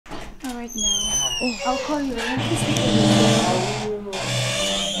right now. I'll call you.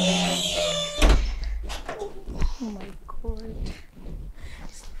 Oh my God.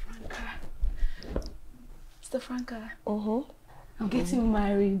 Mr. Franca. I'm getting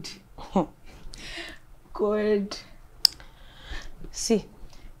married. God. See,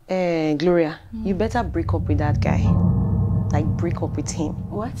 Gloria, you better break up with that guy. Like, break up with him.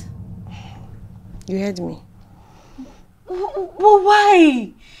 What? You heard me.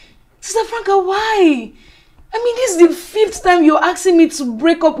 Why? Sister Franca, why? I mean, this is the 5th time you're asking me to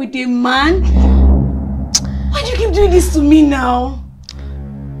break up with a man. Why do you keep doing this to me now?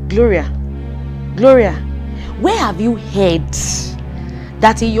 Gloria, where have you heard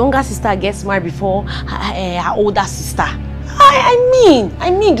that a younger sister gets married before her older sister? I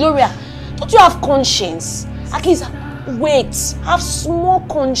mean, Gloria, don't you have conscience? At least, wait, have small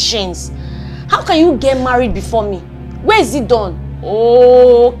conscience. How can you get married before me? Where is it done?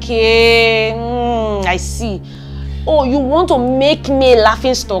 Okay, I see. Oh, you want to make me a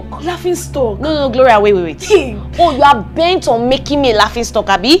laughing stock? Laughing stock? No, Gloria, wait. Oh, you are bent on making me a laughing stock,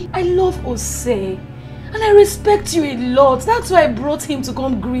 Abi? I love Ose. And I respect you a lot. That's why I brought him to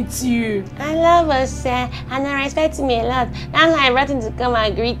come greet you. I love Ose and I respect him a lot. That's why I brought him to come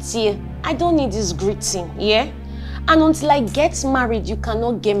and greet you. I don't need this greeting, yeah? And until I get married, you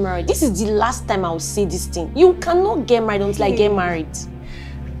cannot get married. This is the last time I will say this thing. You cannot get married until I get married.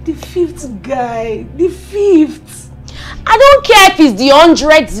 The 5th guy. The 5th. I don't care if it's the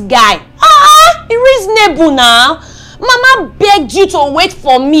 100th guy. Reasonable now. Mama begged you to wait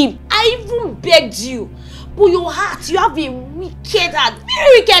for me. I even begged you. But your heart, you have a wicked heart.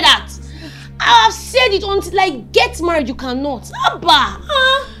 Very wicked heart. I have said it until I get married, you cannot. Abba,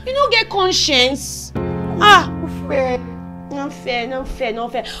 you don't get conscience. Not fair.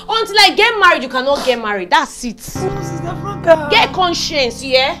 Until I get married, you cannot get married. That's it. Sister Franca. Get conscience,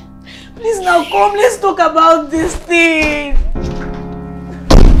 yeah? Please now come, let's talk about this thing.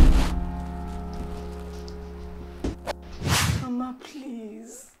 Mama,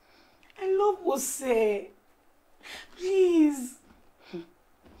 please. I love Ose. Please.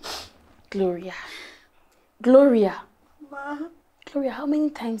 Gloria. Ma. Gloria, how many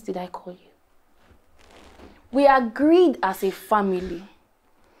times did I call you? We agreed as a family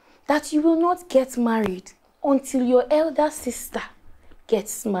that you will not get married until your elder sister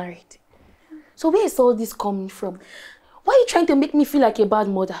gets married. So where is all this coming from? Why are you trying to make me feel like a bad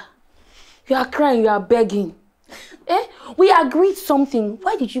mother? You are crying, you are begging. We agreed something.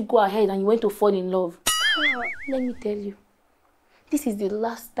 Why did you go ahead and you went to fall in love? Let me tell you, this is the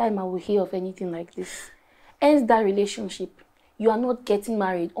last time I will hear of anything like this. Ends that relationship. You are not getting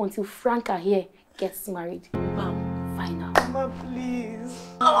married until Franca here gets married. Final. Mama, please.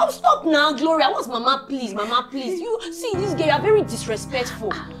 Oh, stop now, Gloria. What's Mama, please? Mama, please. You see, this girl, you are very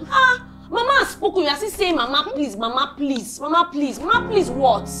disrespectful. Mama has spoken. You are still saying, Mama, please, Mama, please, Mama, please. Mama, please,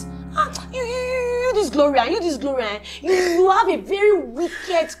 what? You this Gloria. You have a very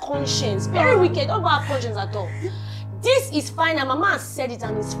wicked conscience. Very wicked. Don't have conscience at all. This is final. Mama has said it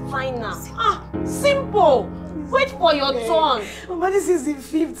and it's final. Simple. Wait for your turn. Mama, this is the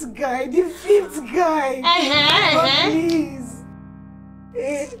 5th guy. The 5th guy. Mama, please.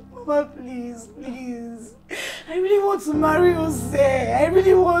 Mama, please. I really want to marry Ose. I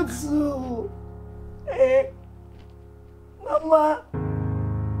really want to. Mama.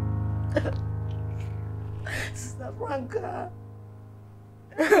 Sister Franca.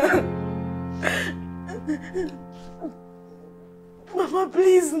 Mama,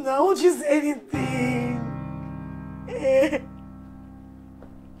 please now. Won't you say anything?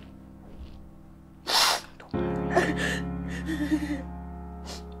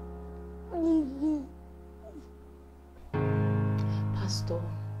 Pastor,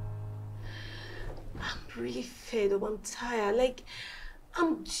 I'm really fed up. I'm tired. Like,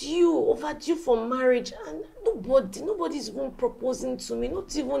 I'm overdue for marriage, and nobody's even proposing to me.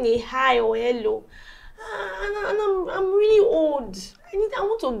 Not even a hi or hello. And I'm really old. I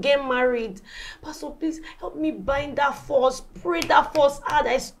want to get married. Pastor, please help me bind that force. Pray that force hard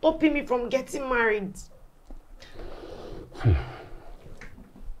that is stopping me from getting married.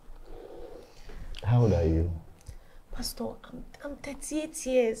 How old are you? Pastor, I'm 38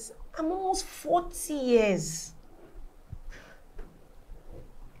 years. I'm almost 40 years.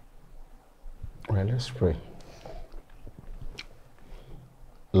 Well, let's pray.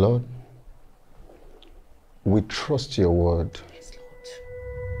 Lord, we trust your word. Yes,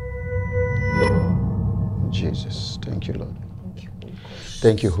 Lord. Jesus, thank you, Lord. Thank you, Holy Ghost.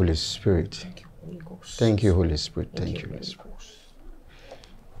 Thank you, Holy Spirit. Thank you, Holy Ghost. Thank you, Holy Spirit. Thank you, Holy Spirit. Ghost.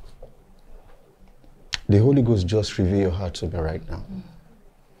 The Holy Ghost just reveal your heart to me right now.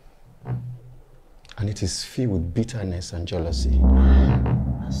 and it is filled with bitterness and jealousy.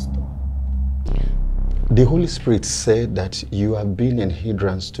 Pastor. The Holy Spirit said that you have been a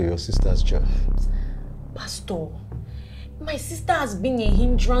hindrance to your sister's joy. Pastor, my sister has been a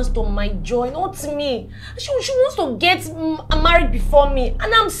hindrance to my joy, not me. She wants to get married before me,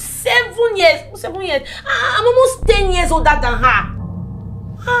 and I'm 7 years. I'm almost 10 years older than her.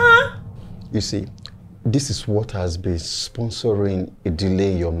 You see, this is what has been sponsoring a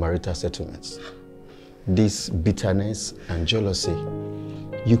delay in your marital settlements. This bitterness and jealousy.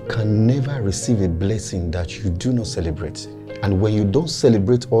 You can never receive a blessing that you do not celebrate. And when you don't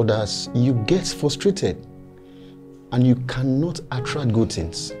celebrate others, you get frustrated. And you cannot attract good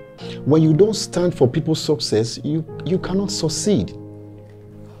things. When you don't stand for people's success, you cannot succeed.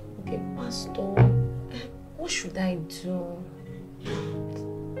 Okay, Pastor, what should I do?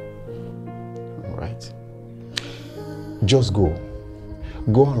 All right. Just go.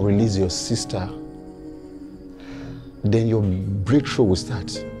 Go and release your sister. Then your breakthrough will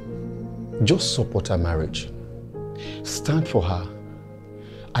start. Just support her marriage. Stand for her.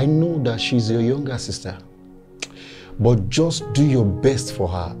 I know that she's your younger sister. But just do your best for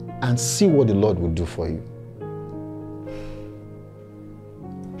her and see what the Lord will do for you.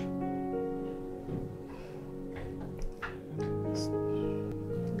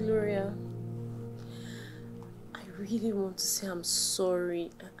 Gloria, I really want to say I'm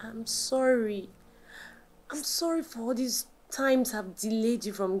sorry. I'm sorry. I'm sorry for all these times I've delayed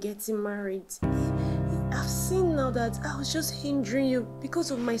you from getting married. I've seen now that I was just hindering you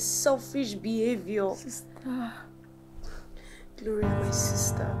because of my selfish behavior. Sister. Gloria, my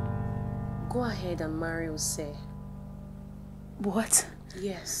sister, go ahead and marry Jose. What?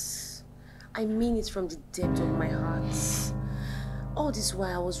 Yes, I mean it from the depth of my heart. All this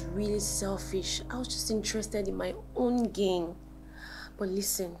while I was really selfish. I was just interested in my own gain. But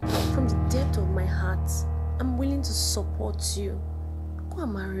listen, from the depth of my heart, I'm willing to support you. Go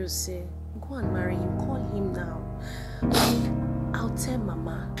and marry Jose. Go and marry him. Call him now. I'll tell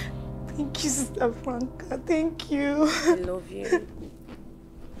Mama. Thank you, Sister Franca. Thank you. I love you. Thank you.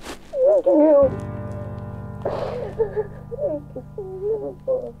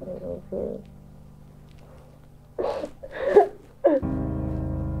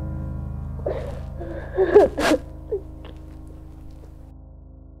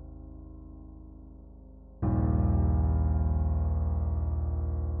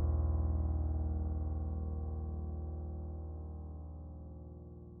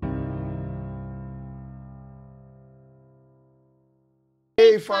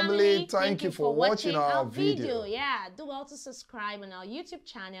 Hey family, thank you for watching our video. Yeah, do well to subscribe on our YouTube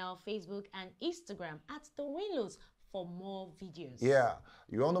channel, Facebook and Instagram at The Winlows for more videos. Yeah,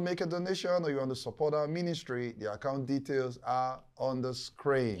 you want to make a donation or you want to support our ministry, the account details are on the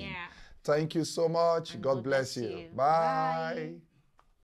screen. Yeah. Thank you so much. And God bless you. Bye. Bye.